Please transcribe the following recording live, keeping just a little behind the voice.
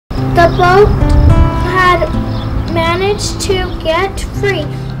The boat had managed to get free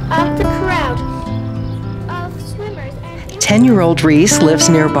of the crowd of swimmers. 10-year-old Reese lives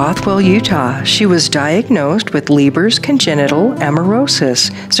near Bothwell, Utah. She was diagnosed with Leber's congenital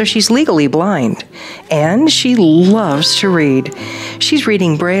amaurosis, so she's legally blind. And she loves to read. She's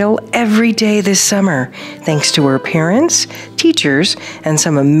reading Braille every day this summer, thanks to her parents, teachers, and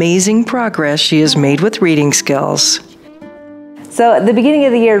some amazing progress she has made with reading skills. So at the beginning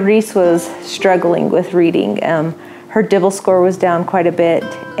of the year, Reese was struggling with reading. Her Dibble score was down quite a bit,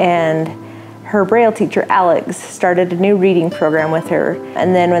 and her Braille teacher, Alex, started a new reading program with her.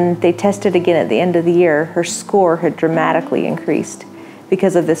 And then when they tested again at the end of the year, her score had dramatically increased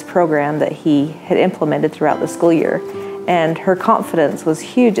because of this program that he had implemented throughout the school year. And her confidence was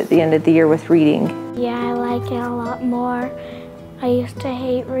huge at the end of the year with reading. Yeah, I like it a lot more. I used to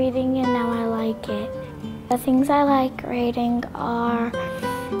hate reading and now I like it. The things I like reading are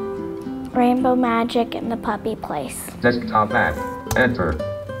Rainbow Magic and The Puppy Place. Desktop app. Enter.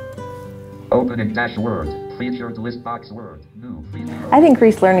 Open in dash word. Featured list box word. New. I think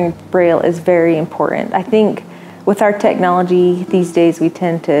Reese learning Braille is very important. I think with our technology these days, we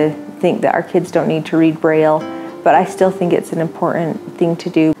tend to think that our kids don't need to read Braille, but I still think it's an important thing to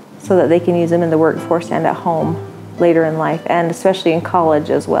do so that they can use them in the workforce and at home later in life, and especially in college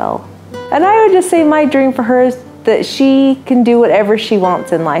as well. And I would just say my dream for her is that she can do whatever she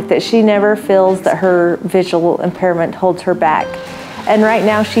wants in life, that she never feels that her visual impairment holds her back. And right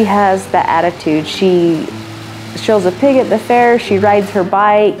now she has that attitude. She shows a pig at the fair, she rides her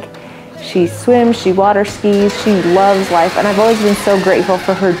bike, she swims, she water skis, she loves life, and I've always been so grateful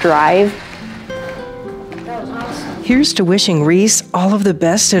for her drive. Here's to wishing Reese all of the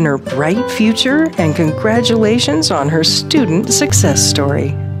best in her bright future, and congratulations on her student success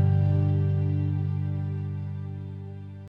story.